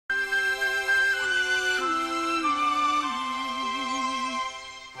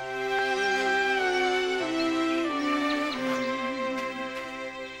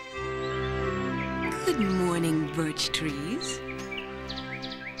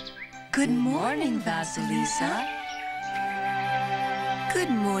Good morning, Vasilisa. Good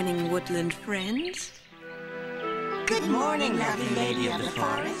morning, woodland friends. Good morning, lovely lady of the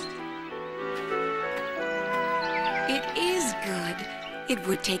forest. It is good. It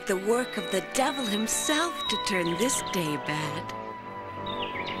would take the work of the devil himself to turn this day bad.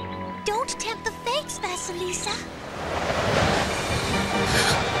 Don't tempt the fates, Vasilisa.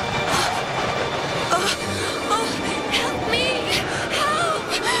 Help me! Help!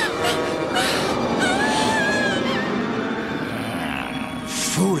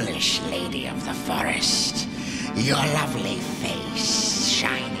 Foolish lady of the forest, your lovely face,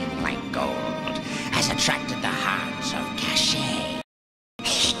 shining like gold, has attracted the hearts of Cachet.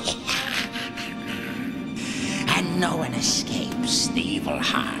 And no one escapes the evil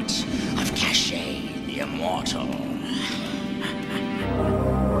heart of Cachet the Immortal.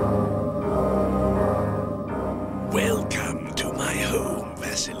 Welcome to my home,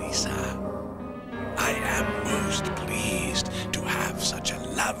 Vasilisa. I am most pleased to have such a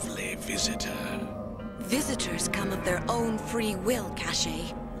lovely visitor. Visitors come of their own free will,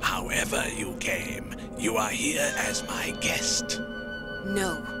 Cachet. However you came, you are here as my guest.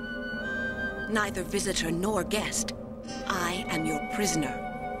 No. Neither visitor nor guest. I am your prisoner.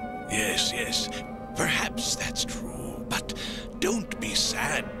 Yes, perhaps that's true, but don't be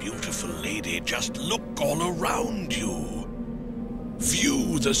sad, beautiful lady. Just look all around you.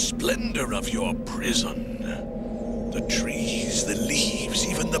 View the splendor of your prison. The trees, the leaves,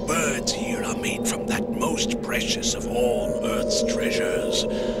 even the birds here are made from that most precious of all Earth's treasures,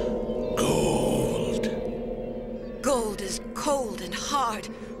 gold. Gold is cold and hard,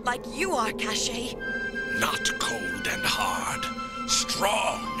 like you are, Cachet. Not cold and hard,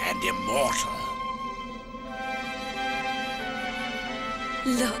 strong and immortal.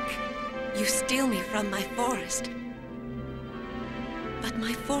 Look, you steal me from my forest. But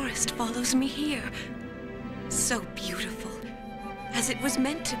my forest follows me here. So beautiful, as it was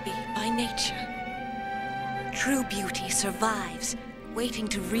meant to be by nature. True beauty survives, waiting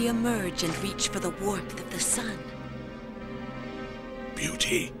to re-emerge and reach for the warmth of the sun.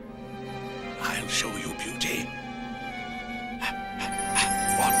 Beauty? I'll show you beauty.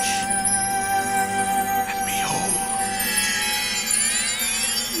 Watch. And behold.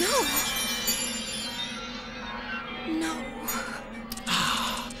 No.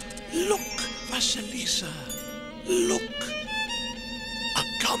 Look, Vasilisa. Look. A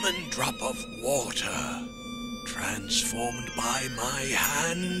common drop of water, transformed by my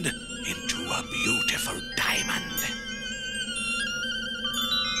hand into a beautiful diamond.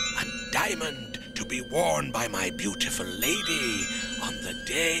 A diamond to be worn by my beautiful lady on the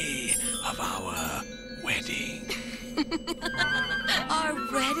day of our wedding. Our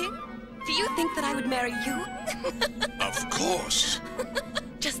wedding? Do you think that I would marry you? Of course.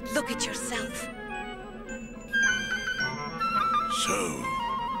 Just look at yourself. So,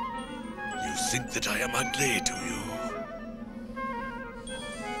 you think that I am ugly, do you?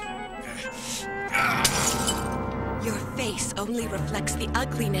 Your face only reflects the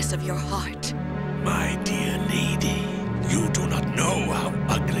ugliness of your heart. My dear lady, you do not know how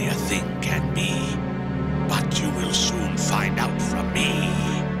ugly a thing can be, but you will soon find out from me.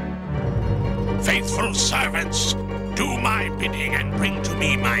 Faithful servants, do my bidding and bring to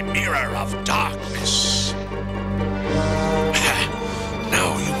me my mirror of darkness.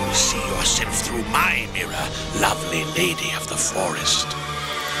 Now you will see yourself through my mirror, lovely lady of the forest.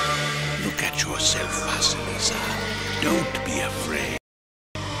 Look at yourself, Vasilisa. Don't be afraid.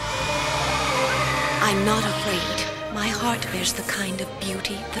 I'm not afraid. My heart bears the kind of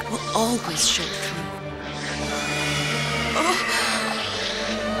beauty that will always show through.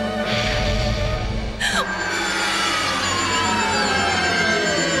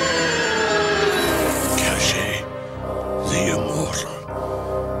 Cachet, the Immortal,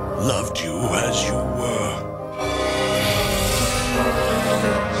 loved you as you were.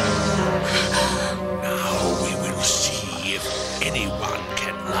 Now we will see if anyone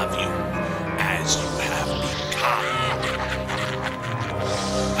can love you as you have become.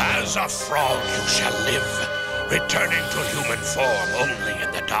 As a frog you shall live, returning to human form only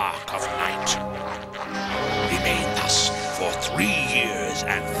in the dark of night. Remain thus for 3 years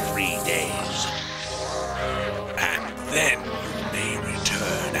and 3 days. And then you may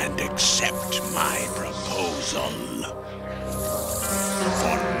return and accept my proposal.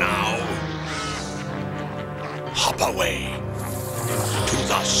 For now, hop away to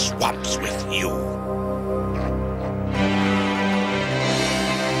the swamps with you.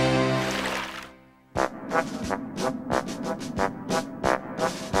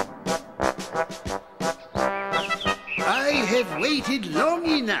 I have waited waited long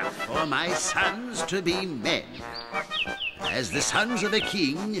enough for my sons to be men. As the sons of a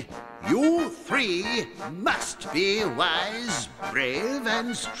king, you three must be wise, brave,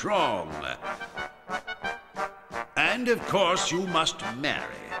 and strong. And of course, you must marry.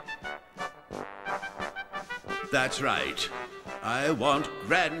 That's right. I want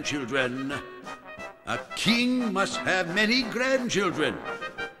grandchildren. A king must have many grandchildren.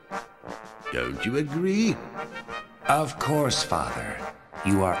 Don't you agree? Of course, Father.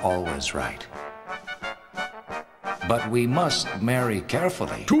 You are always right. But we must marry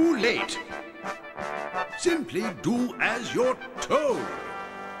carefully. Too late. Simply do as you're told.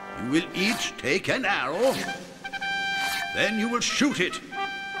 You will each take an arrow. Then you will shoot it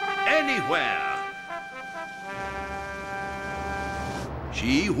anywhere.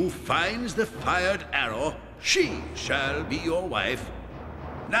 She who finds the fired arrow, she shall be your wife.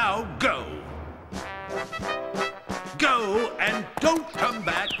 Now go. Go and don't come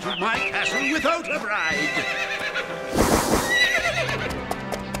back to my castle without a bride.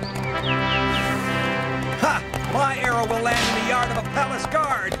 Ha! My arrow will land in the yard of a palace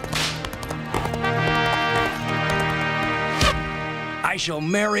guard. I shall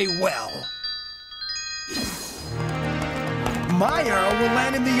marry well. My arrow will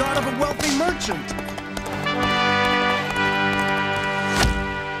land in the yard of a wealthy merchant.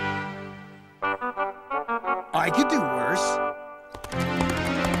 I could do worse.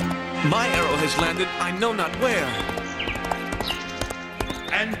 My arrow has landed I know not where.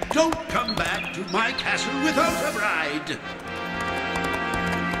 And don't come back to my castle without a bride.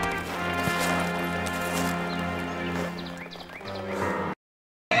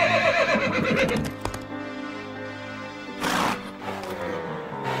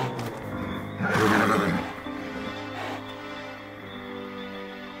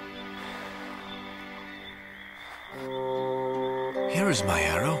 Here is my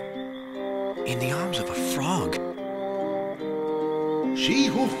arrow, in the arms of a frog. She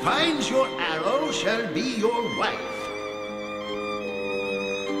who finds your arrow shall be your wife.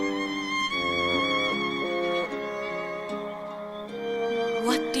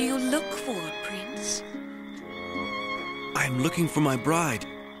 What do you look for, Prince? I'm looking for my bride,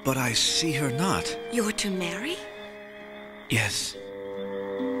 but I see her not. You're to marry? Yes,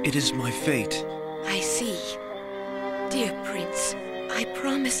 it is my fate. I see. Dear Prince, I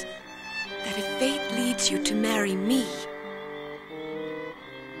promise that if fate leads you to marry me,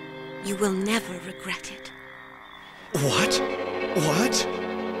 you will never regret it. What? What?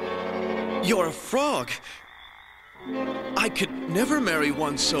 You're a frog. I could never marry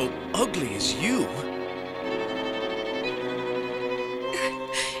one so ugly as you.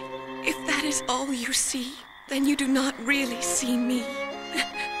 If that is all you see, then you do not really see me.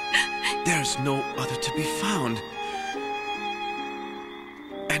 There's no other to be found.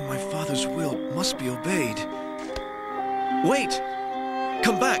 And my father's will must be obeyed. Wait!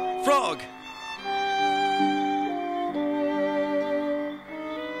 Come back, frog!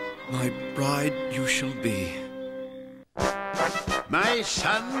 My bride you shall be. My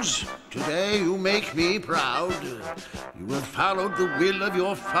sons, today you make me proud. You have followed the will of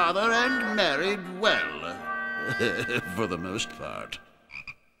your father and married well. For the most part.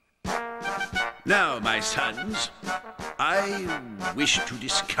 Now, my sons, I wish to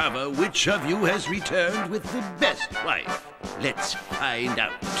discover which of you has returned with the best wife. Let's find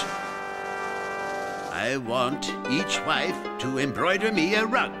out. I want each wife to embroider me a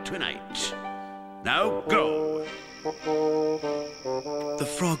rug tonight. Now go.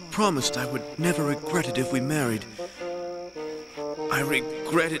 The frog promised I would never regret it if we married. I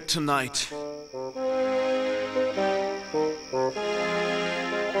regret it tonight.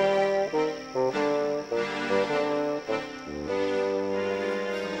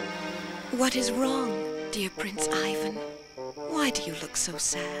 What is wrong, dear Prince Ivan? Why do you look so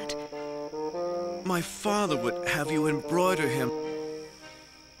sad? My father would have you embroider him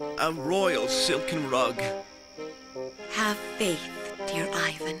a royal silken rug. Have faith, dear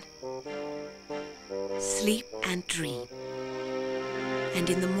Ivan. Sleep and dream. And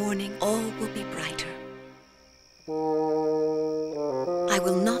in the morning, all will be brighter. I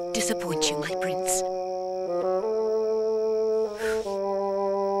will not disappoint you, my prince.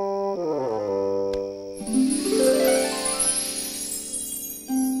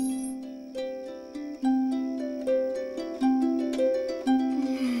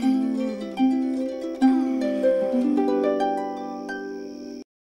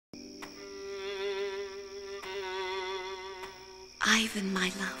 Ivan,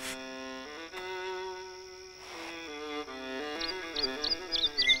 my love.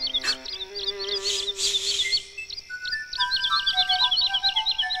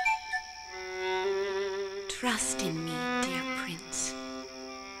 Trust in me, dear prince.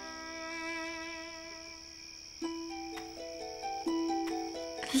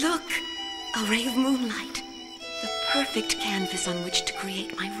 Look! A ray of moonlight. The perfect canvas on which to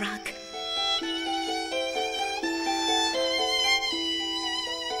create my rug.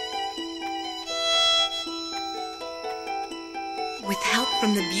 With help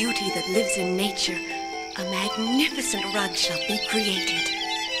from the beauty that lives in nature, a magnificent rug shall be created.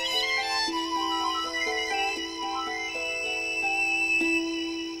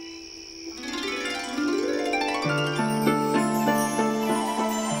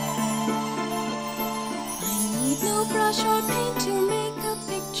 Brush or paint to make a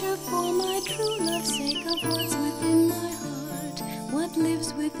picture for my true love's sake of what's within my heart, what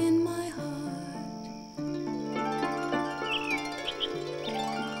lives within my heart.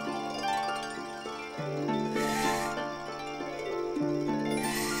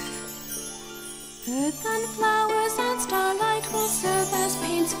 Earth and flowers and starlight will serve as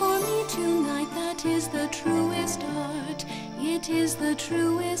paints for me tonight. That is the truest art. It is the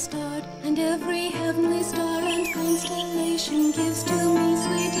truest art, and every heavenly star and constellation gives to me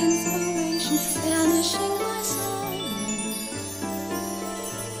sweet inspiration, banishing my sorrow.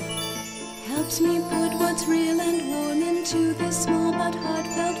 Helps me put what's real and warm into this small but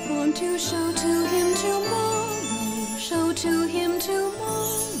heartfelt form to show to him tomorrow, show to him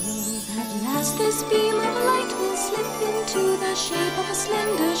tomorrow. At last this beam of light will slip into the shape of a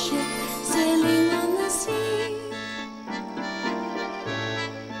slender ship sailing on the sea.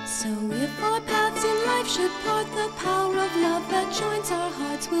 So if our paths in life should part, the power of love that joins our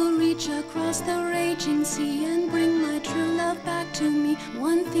hearts will reach across the raging sea and bring my true love back to me.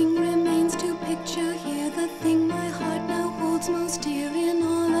 One thing remains to picture here, the thing my heart now holds most dear in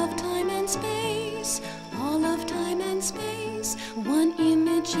all of time and space, all of time and space. One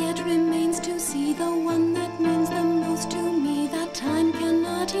image yet remains to see, the one that means the most to me, that time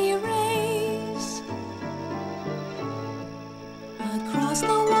cannot erase. Across the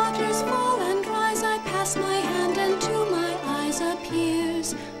waters fall and rise, I pass my hand and to my eyes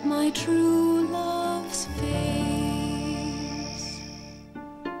appears my true love's face.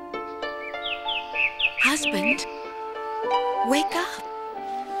 Husband, wake up.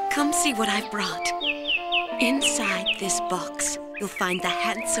 Come see what I've brought. Inside this box, you'll find the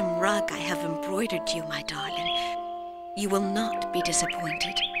handsome rug I have embroidered you, my darling. You will not be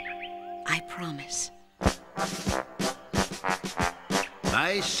disappointed. I promise.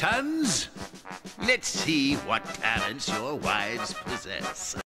 My sons, let's see what talents your wives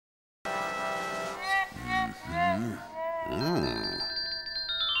possess.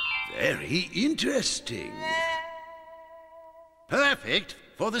 Very interesting. Perfect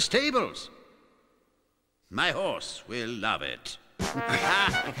for the stables. My horse will love it.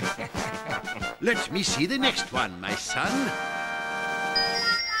 Let me see the next one, my son.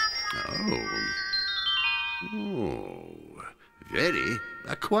 Oh, very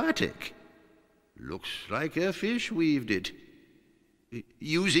aquatic. Looks like a fish weaved it,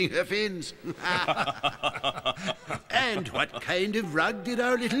 using her fins. And what kind of rug did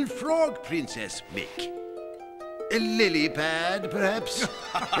our little frog princess make? A lily pad, perhaps?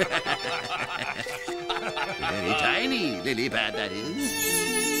 A very tiny lily pad, that is.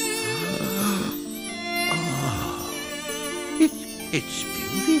 It's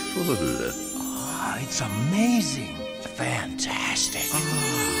beautiful. Oh, it's amazing. Fantastic.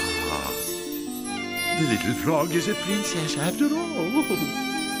 The little frog is a princess after all.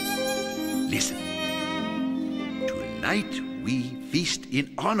 Listen. Tonight we feast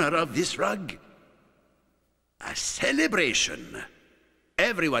in honor of this rug. A celebration.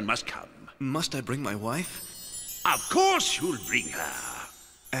 Everyone must come. Must I bring my wife? Of course you'll bring her.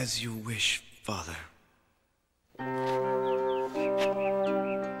 As you wish, Father.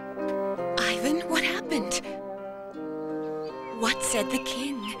 Ivan, what happened? What said the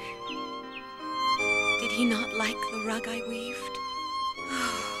king? Did he not like the rug I weaved?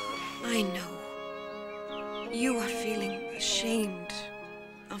 I know. You are feeling ashamed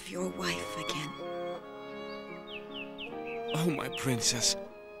of your wife again. Oh, my princess.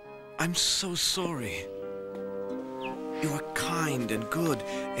 I'm so sorry. You are kind and good,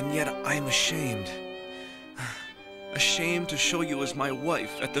 and yet I am ashamed. Ashamed to show you as my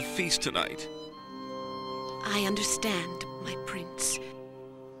wife at the feast tonight. I understand, my prince.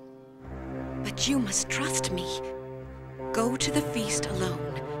 But you must trust me. Go to the feast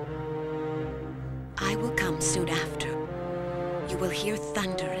alone. I will come soon after. You will hear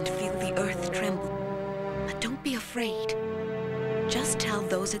thunder and feel the earth tremble. But don't be afraid. Just tell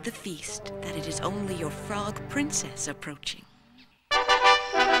those at the feast that it is only your frog princess approaching.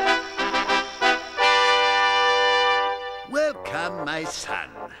 my son.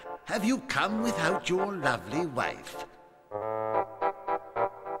 Have you come without your lovely wife?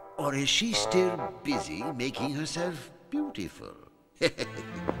 Or is she still busy making herself beautiful?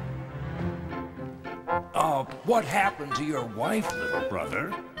 What happened to your wife, little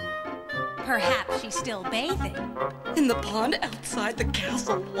brother? Perhaps she's still bathing. In the pond outside the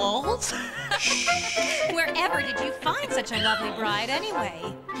castle walls? Wherever did you find such a lovely bride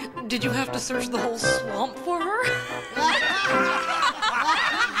anyway? Did you have to search the whole swamp for her?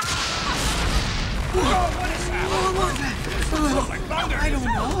 I don't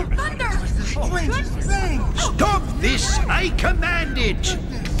know. Thunder! Strange thing. Stop this! I command it!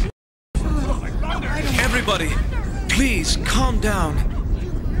 Everybody, please calm down.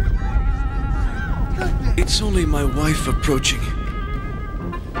 It's only my wife approaching.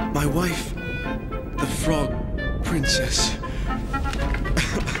 My wife, the frog princess.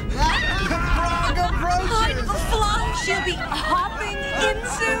 Frog approaches. The fly should be hopping in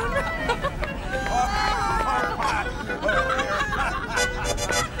soon.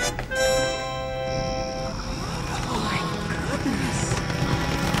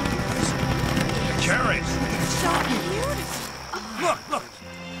 Cherries! So beautiful. Look, look!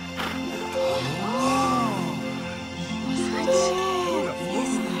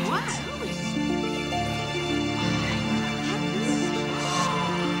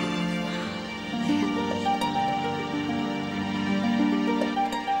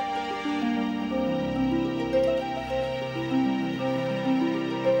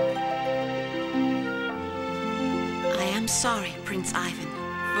 I am sorry, Prince Ivan,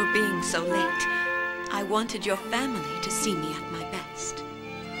 for being so late. I wanted your family to see me at my best.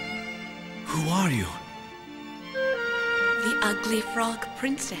 Who are you? The ugly frog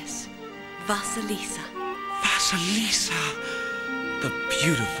princess, Vasilisa. Vasilisa, the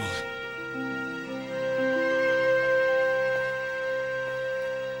beautiful.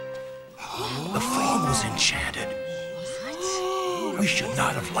 The frog was enchanted. We should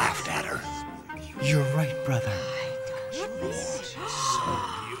not have laughed at her. You're right, brother.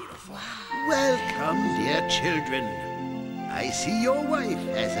 Welcome, dear children. I see your wife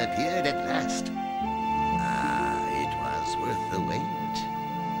has appeared at last. It was worth the wait.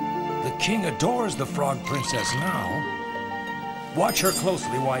 The king adores the frog princess now. Watch her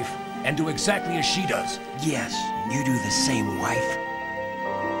closely, wife, and do exactly as she does. Yes, you do the same, wife.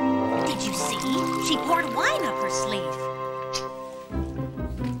 Did you see? She poured wine up her sleeve.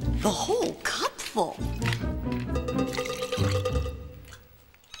 The whole cupful.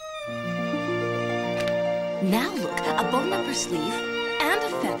 Now look, a bone up her sleeve, and a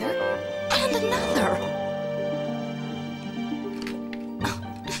feather, and another. Oh,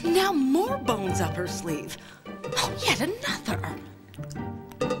 now more bones up her sleeve. Oh, yet another.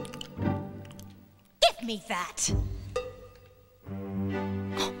 Give me that.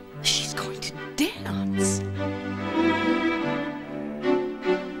 Oh, she's going to dance.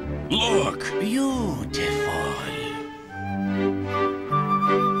 Look! Beautiful.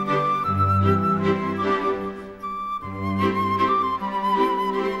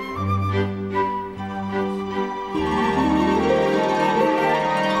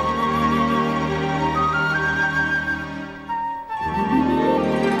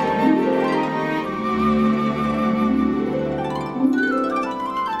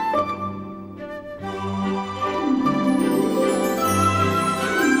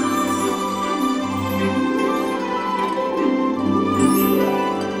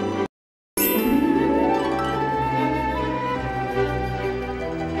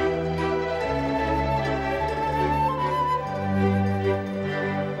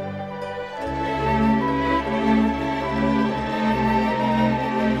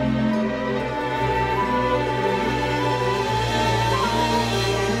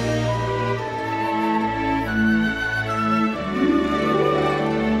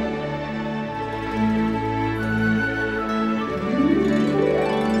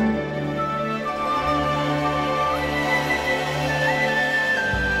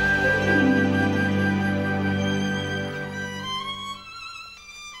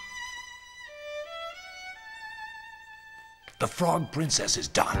 The frog princess is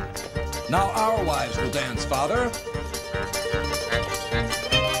done. Now our wives will dance, father.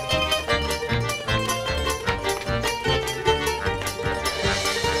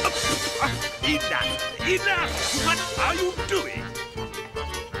 Enough! Enough! What are you doing?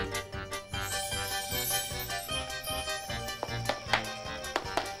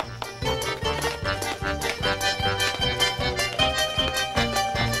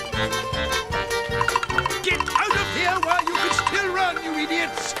 Get out of here while you can still run, you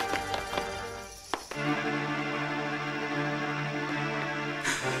idiots!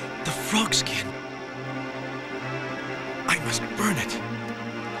 frog skin. I must burn it.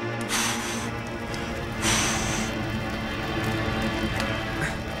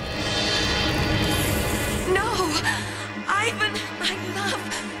 No! Ivan, my love!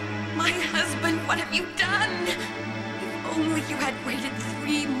 My husband, what have you done? If only you had waited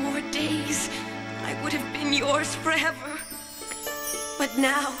 3 more days, I would have been yours forever. But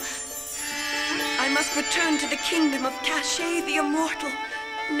now, I must return to the kingdom of Cachet the Immortal,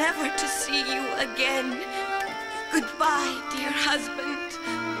 never to see you again. Goodbye, dear husband.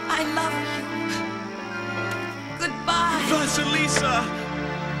 I love you. Goodbye. Vasilisa!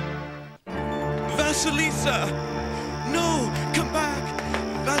 Vasilisa! No! Come back!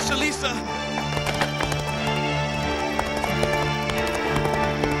 Vasilisa!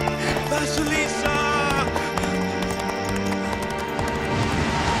 Vasilisa!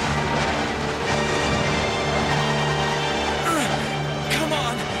 Come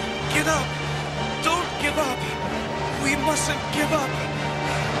on! Get up! Don't give up! We mustn't give up!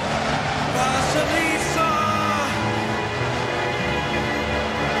 Vasilisa!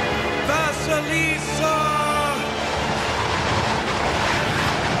 Vasilisa!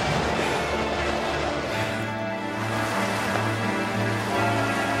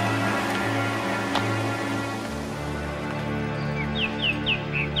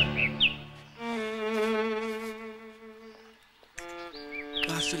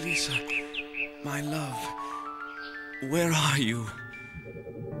 Vasilisa, my love, where are you?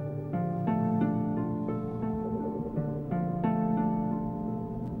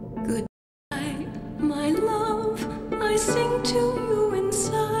 Goodbye, my love. I sing to you in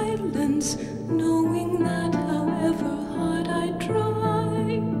silence, knowing that however hard I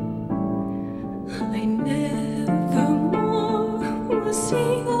try, I never more will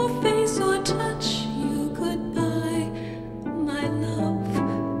see your face or touch you. Goodbye, my love.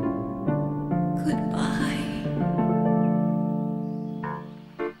 Goodbye.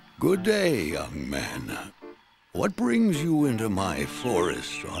 Good day, young man. What brings you into my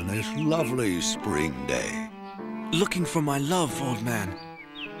forest on this lovely spring day? Looking for my love, old man.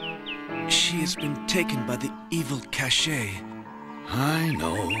 She has been taken by the evil Cachet. I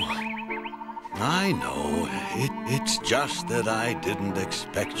know. It's just that I didn't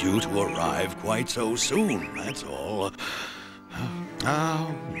expect you to arrive quite so soon, that's all.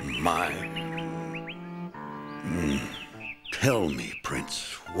 Oh, my. Tell me,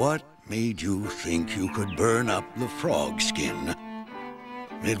 Prince, what made you think you could burn up the frog skin?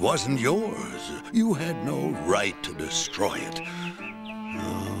 It wasn't yours. You had no right to destroy it.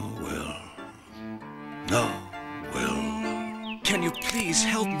 Oh, well. Can you please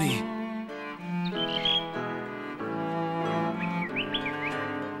help me?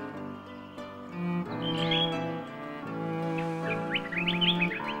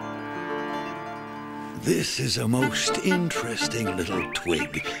 This is a most interesting little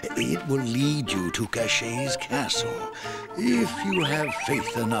twig. It will lead you to Cachet's castle. If you have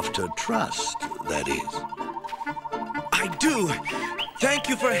faith enough to trust, that is. I do! Thank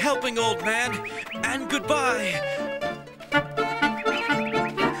you for helping, old man, and goodbye!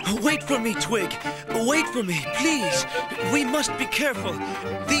 Wait for me, Twig! Wait for me, please! We must be careful.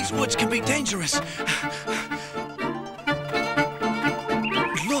 These woods can be dangerous.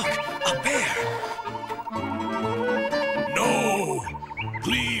 Look, a bear! No!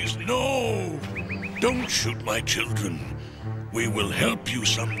 Please, no! Don't shoot my children. We will help you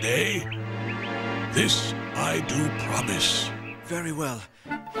someday. This I do promise. Very well.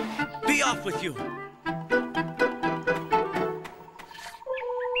 Be off with you!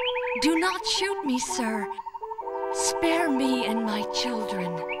 Do not shoot me, sir. Spare me and my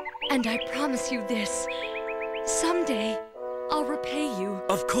children. And I promise you this. Someday, I'll repay you.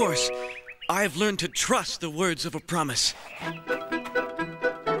 Of course. I have learned to trust the words of a promise.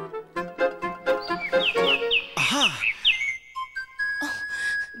 Aha! Oh,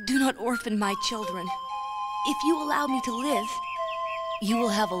 do not orphan my children. If you allow me to live, you will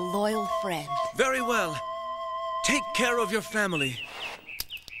have a loyal friend. Very well. Take care of your family.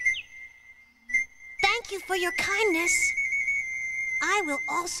 Thank you for your kindness. I will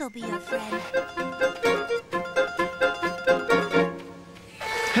also be your friend.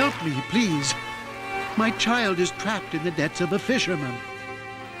 Help me, please. My child is trapped in the nets of a fisherman.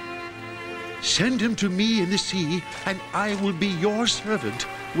 Send him to me in the sea, and I will be your servant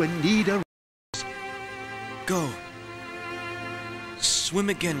when need arises. Go. Swim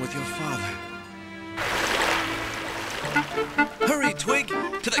again with your father. Hurry, Twig,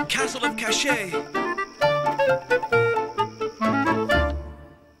 to the castle of Cachet.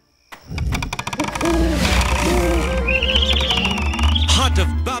 Heart of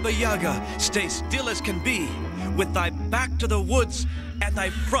Baba. Baba Yaga, stay still as can be, with thy back to the woods and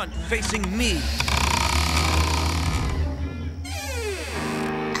thy front facing me.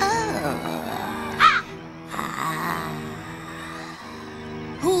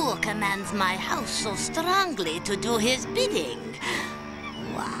 Who commands my house so strongly to do his bidding?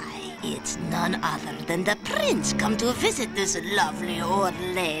 Why, it's none other than the prince come to visit this lovely old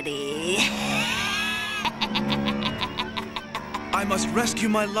lady. I must rescue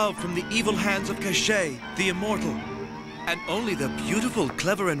my love from the evil hands of Cachet, the immortal. And only the beautiful,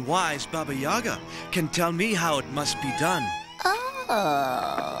 clever, and wise Baba Yaga can tell me how it must be done.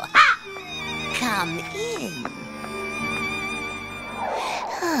 Oh, come in.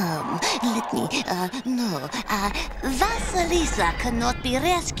 Vasilisa cannot be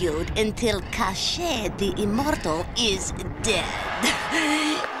rescued until Cachet the Immortal is dead.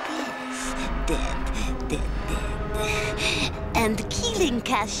 Yes, dead. And killing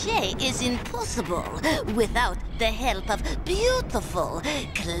Cachet is impossible without the help of beautiful,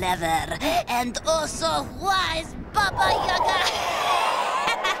 clever, and also wise Baba Yaga.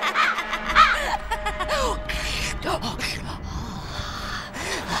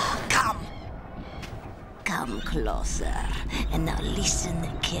 Come closer, and now listen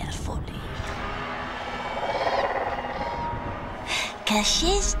carefully.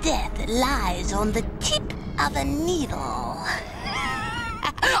 Cachet's death lies on the tip of a needle.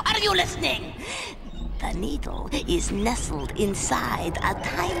 Are you listening? The needle is nestled inside a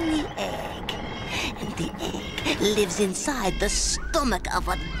tiny egg. And the egg lives inside the stomach of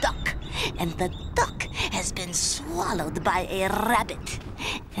a duck. And the duck has been swallowed by a rabbit.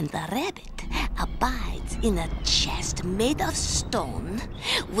 And the rabbit abides in a chest made of stone,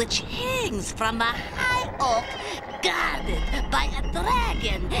 which hangs from a high oak, guarded by a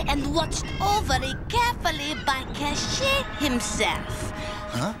dragon and watched over carefully by Cachet himself.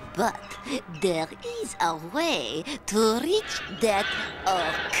 Huh? But there is a way to reach that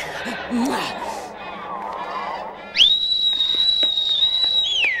oak.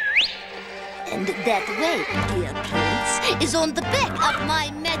 And that way, dear prince, is on the back of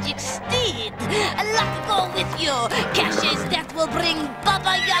my magic steed. Let go with you. Cachet's death will bring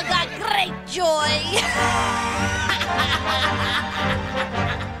Baba Yaga great joy.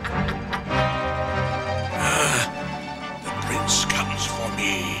 The prince comes for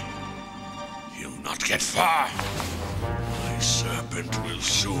me. He'll not get far. My serpent will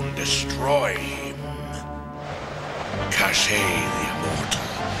soon destroy him. Cachet the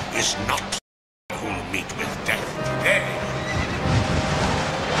Immortal is not who'll meet with death today.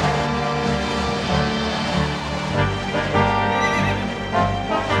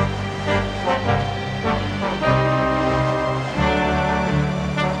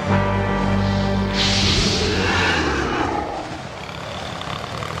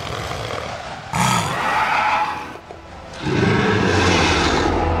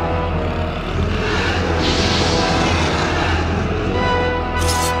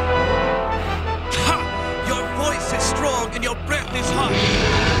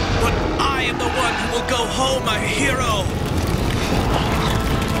 home a hero!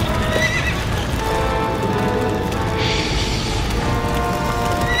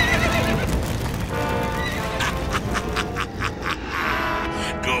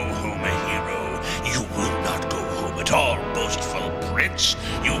 Go home a hero. You will not go home at all, boastful prince.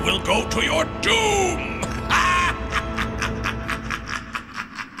 You will go to your doom!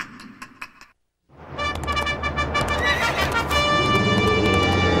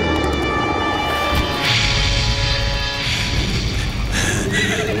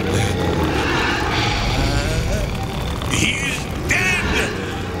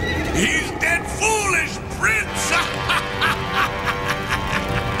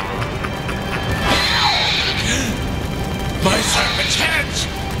 My serpent's heads!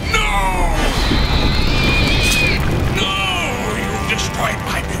 No! No! You've destroyed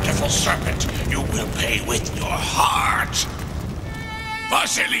my beautiful serpent. You will pay with your heart.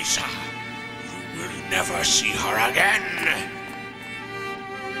 Vasilisa, you will never see her again.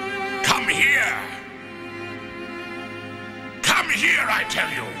 Come here. Come here, I tell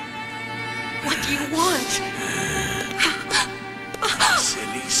you. What do you want?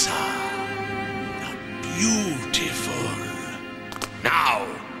 Vasilisa, the beautiful. Now,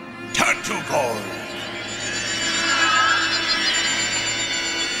 turn to gold.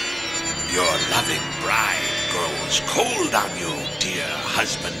 Your loving bride grows cold on you, dear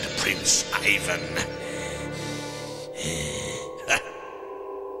husband, Prince Ivan.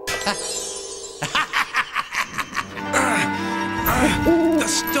 The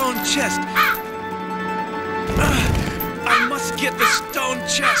stone chest. I I must get the stone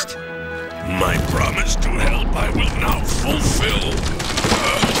chest. My promise to help I will now fulfill.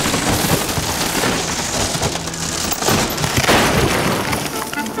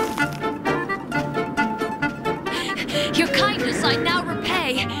 Your kindness I now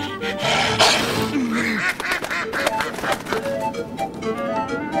repay.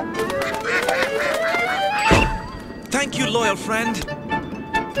 Thank you, loyal friend.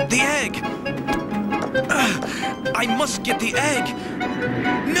 The egg! I must get the egg!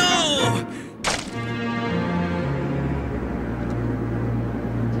 No!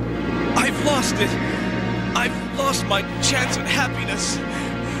 I've lost it! I've lost my chance at happiness!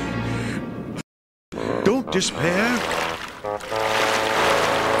 Don't despair.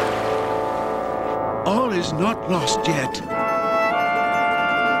 All is not lost yet.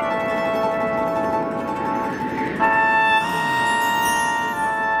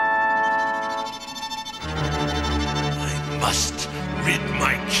 I must rid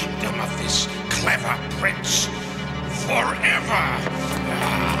my kingdom of this clever prince forever.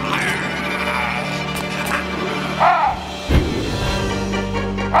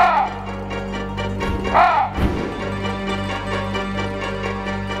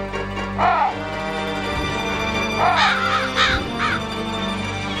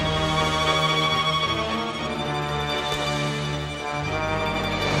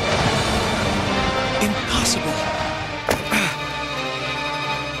 Impossible!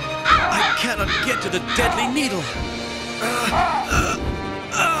 I cannot get to the deadly needle!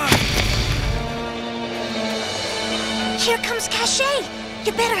 Here comes Cachet!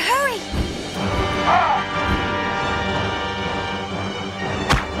 You better hurry!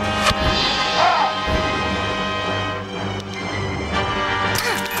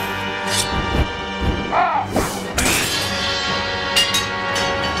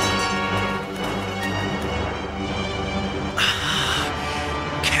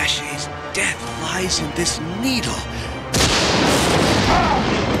 Cachet's death lies in this needle.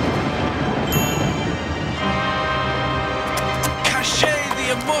 Cachet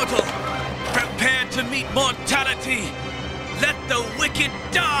the immortal, prepare to meet mortality. Let the wicked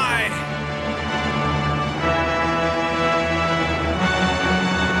die.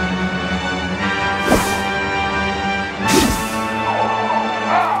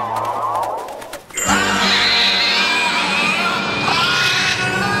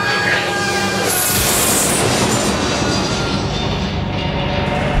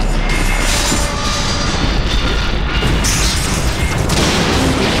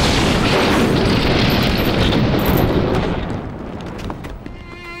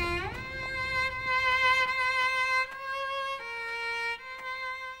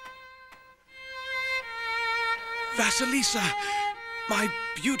 Vasilisa, my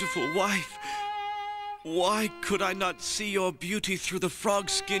beautiful wife. Why could I not see your beauty through the frog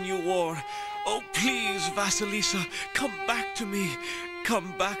skin you wore? Oh, please, Vasilisa, come back to me.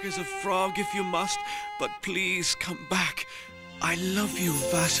 Come back as a frog if you must, but please come back. I love you,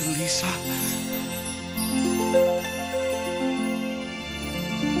 Vasilisa.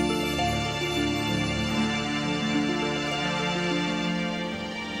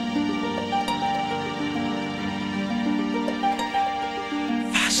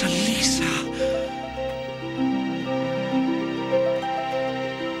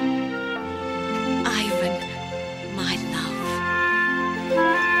 Ivan, my love.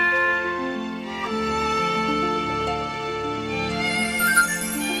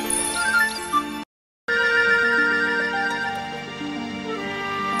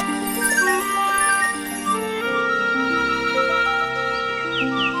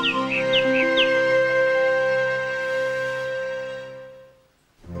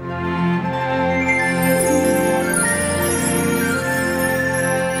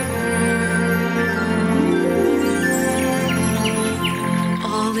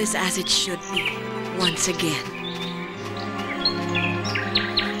 As it should be, once again.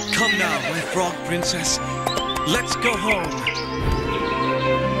 Come now, my frog princess. Let's go home.